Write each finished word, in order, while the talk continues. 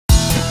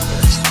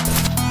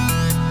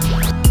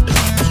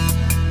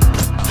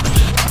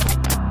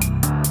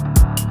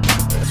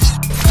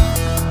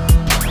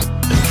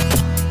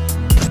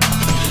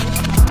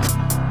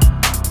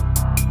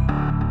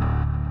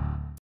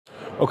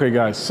Okay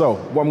guys, so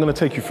what I'm going to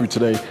take you through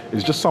today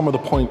is just some of the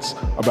points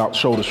about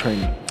shoulders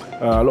training.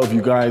 A lot of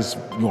you guys,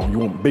 you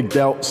want big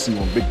delts, you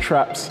want big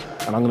traps,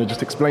 and I'm going to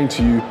just explain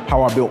to you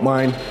how I built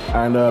mine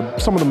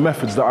and some of the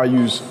methods that I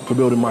use for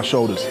building my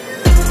shoulders.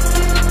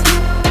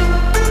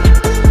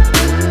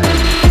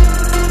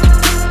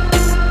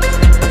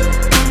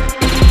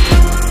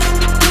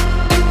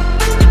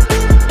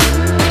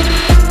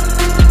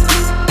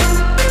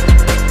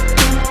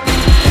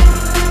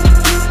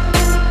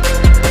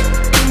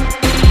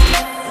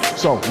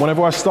 So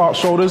whenever I start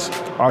shoulders,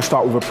 I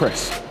start with a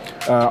press.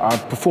 I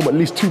perform at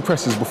least 2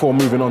 presses before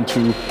moving on to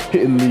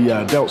hitting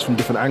the delts from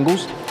different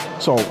angles.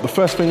 So the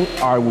first thing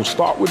I will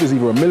start with is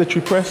either a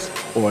military press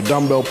or a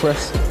dumbbell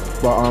press,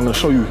 but I'm going to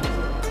show you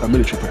a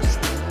military press.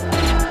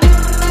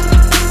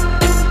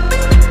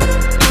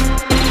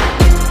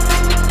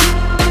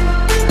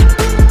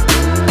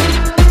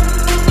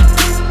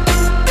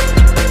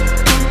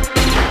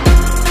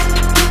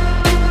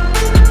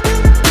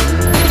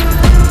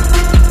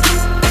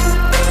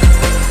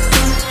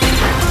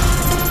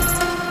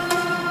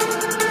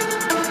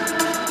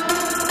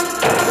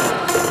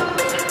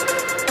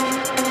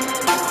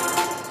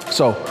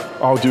 So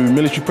I'll do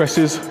military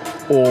presses,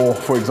 or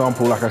for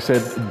example, like I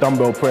said,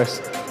 dumbbell press,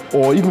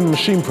 or even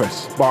machine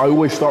press, but I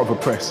always start with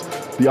a press.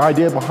 The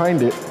idea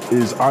behind it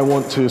is I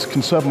want to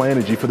conserve my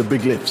energy for the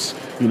big lifts,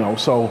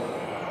 so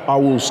I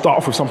will start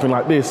off with something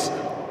like this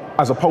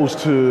as opposed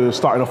to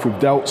starting off with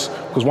delts,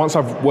 because once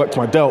I've worked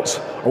my delts,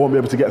 I won't be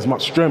able to get as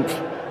much strength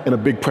in a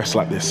big press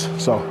like this.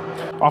 So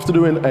after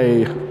doing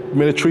a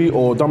military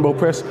or dumbbell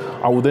press,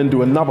 I will then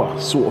do another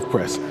sort of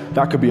press.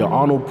 That could be an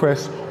Arnold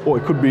press, or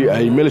it could be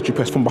a military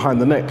press from behind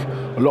the neck.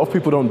 A lot of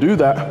people don't do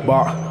that,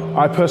 but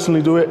I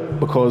personally do it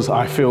because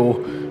I feel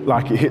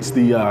like it hits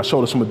the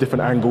shoulders from a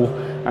different angle,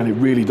 and it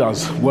really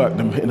does work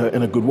them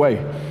in a good way.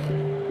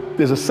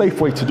 There's a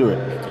safe way to do it,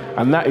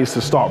 and that is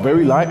to start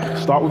very light,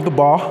 start with the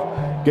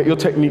bar, get your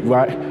technique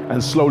right,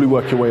 and slowly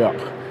work your way up.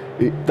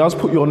 It does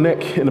put your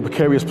neck in a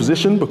precarious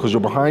position because you're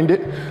behind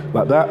it,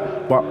 like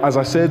that, but as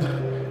I said,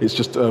 it's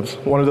just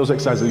one of those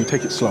exercises, you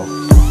take it slow.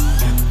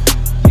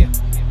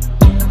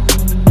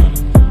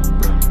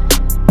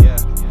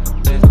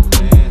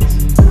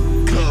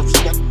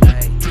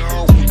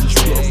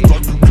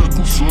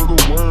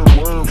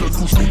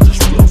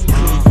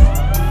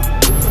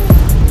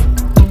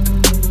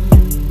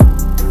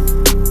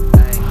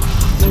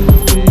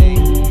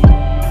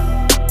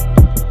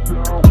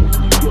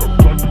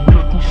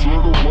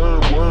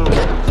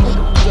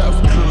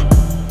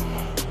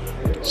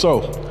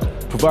 So,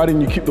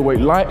 providing you keep the weight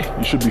light,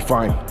 you should be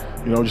fine.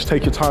 Just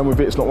take your time with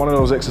it. It's not one of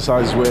those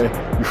exercises where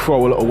you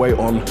throw a little weight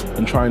on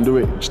and try and do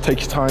it. Just take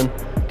your time,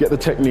 get the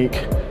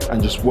technique,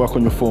 and just work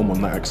on your form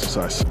on that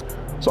exercise.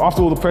 So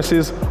after all the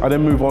presses, I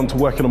then move on to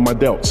working on my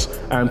delts.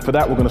 And for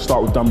that, we're gonna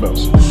start with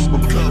dumbbells.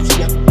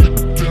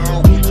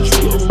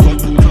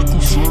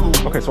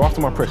 Okay, so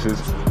after my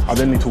presses, I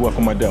then need to work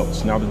on my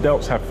delts. Now the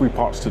delts have 3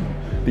 parts to them: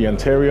 the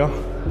anterior,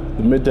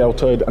 the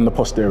mid-deltoid, and the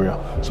posterior.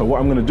 So what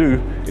I'm gonna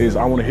do is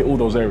I wanna hit all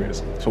those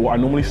areas. So what I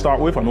normally start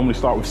with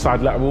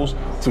side laterals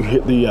to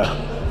hit the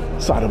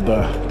side of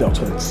the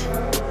deltoids.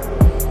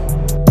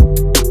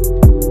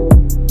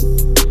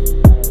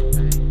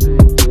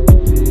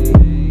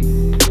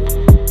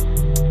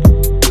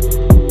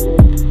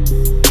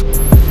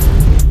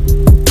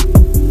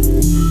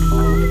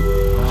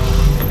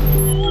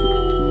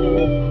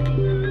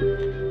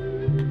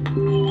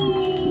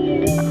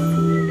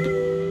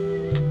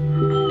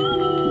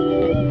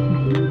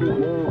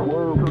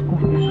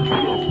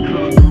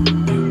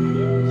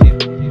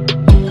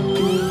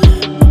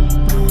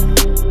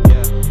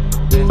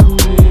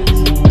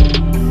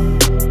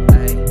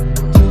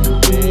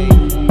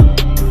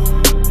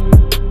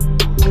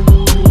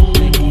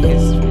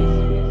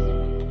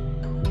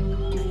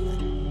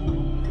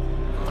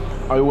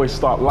 I always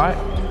start light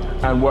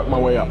and work my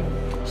way up.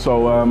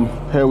 So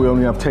here we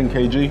only have 10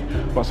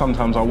 kg, but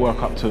sometimes I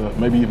work up to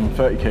maybe even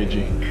 30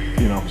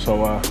 kg,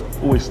 so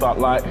always start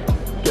light,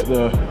 get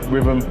the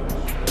rhythm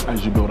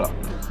as you build up.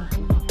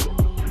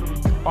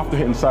 After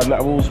hitting side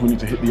laterals, we need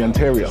to hit the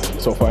anterior.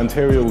 So for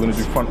anterior, we're gonna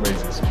do front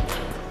raises.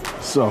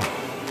 So,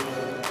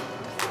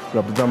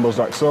 grab the dumbbells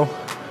like so.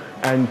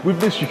 And with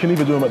this, you can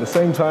either do them at the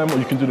same time or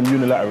you can do them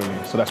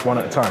unilaterally. So that's one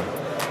at a time.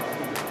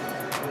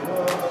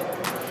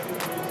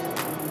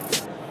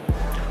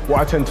 What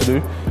I tend to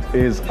do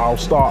is I'll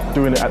start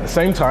doing it at the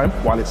same time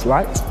while it's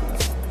light.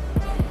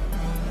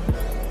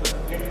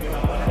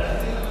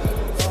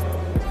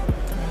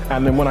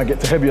 And then when I get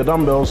to heavier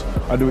dumbbells,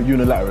 I do it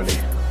unilaterally.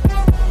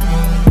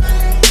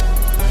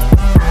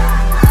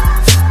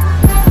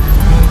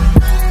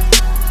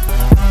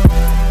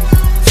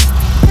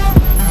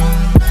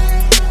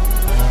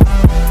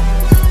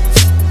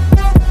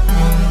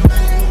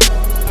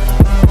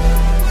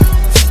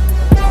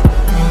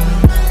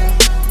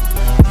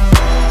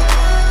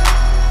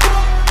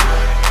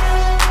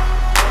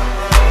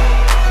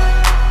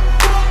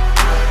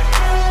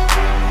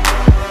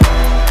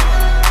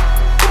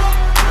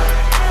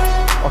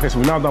 Okay, so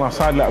we've now done our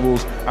side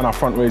laterals and our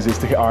front raises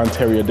to hit our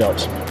anterior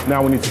delts.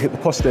 Now we need to hit the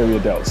posterior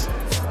delts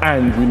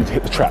and we need to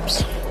hit the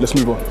traps. Let's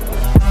move on.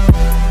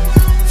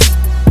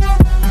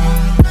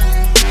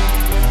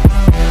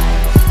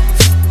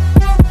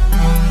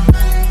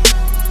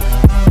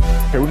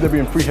 Okay, with there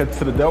being 3 heads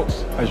to the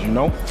delts, as you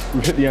know,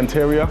 we've hit the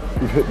anterior,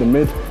 we've hit the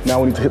mid, now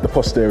we need to hit the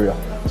posterior.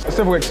 There's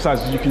several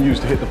exercises you can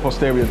use to hit the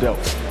posterior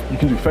delts. You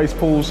can do face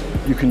pulls,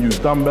 you can use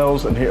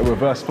dumbbells and hit a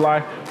reverse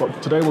fly,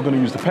 but today we're going to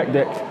use the pec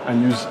deck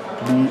and use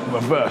the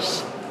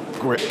reverse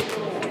grip.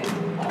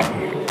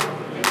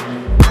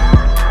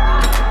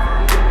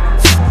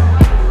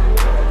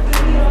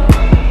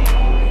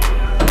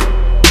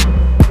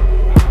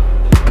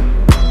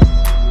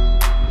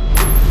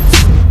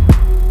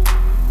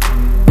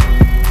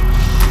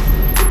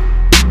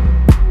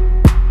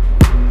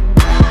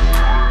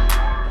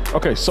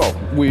 Okay, so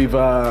we've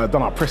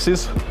done our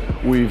presses,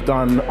 we've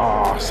done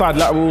our side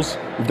laterals,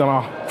 we've done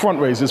our front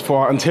raises for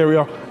our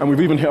anterior, and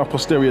we've even hit our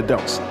posterior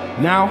delts.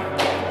 Now,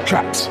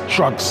 traps,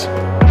 shrugs.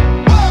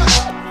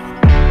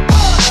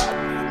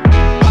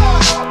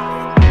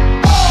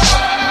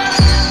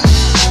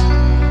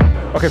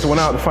 Okay, so we're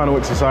now at the final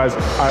exercise.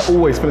 I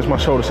always finish my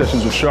shoulder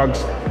sessions with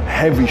shrugs,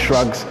 heavy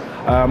shrugs.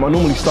 I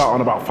normally start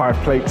on about 5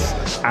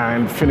 plates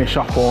and finish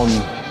up on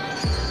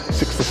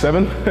 6 to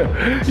 7,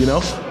 you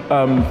know?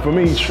 For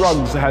me,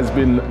 shrugs has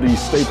been the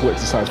staple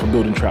exercise for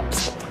building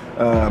traps.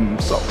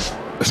 So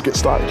let's get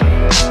started.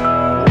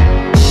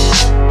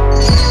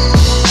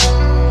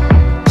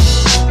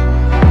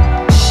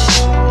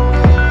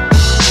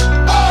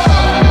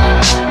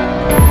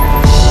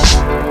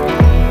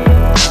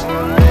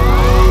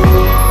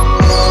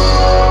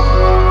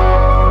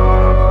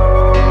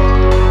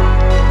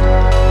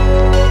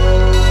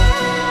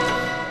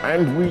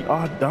 And we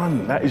are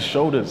done. That is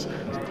shoulders.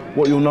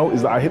 What you'll note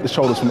is that I hit the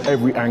shoulders from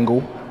every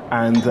angle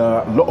and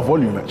a lot of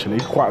volume actually,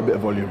 quite a bit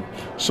of volume.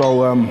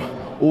 So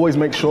always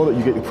make sure that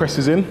you get your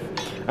presses in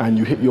and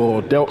you hit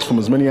your delts from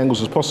as many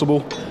angles as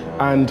possible,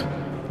 and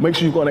make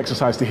sure you've got an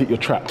exercise to hit your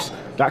traps.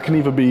 That can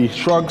either be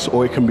shrugs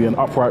or it can be an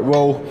upright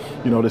roll.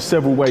 You know, there's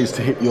several ways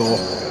to hit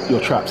your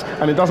traps.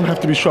 And it doesn't have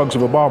to be shrugs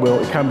with a barbell,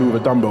 it can be with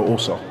a dumbbell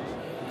also.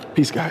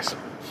 Peace, guys.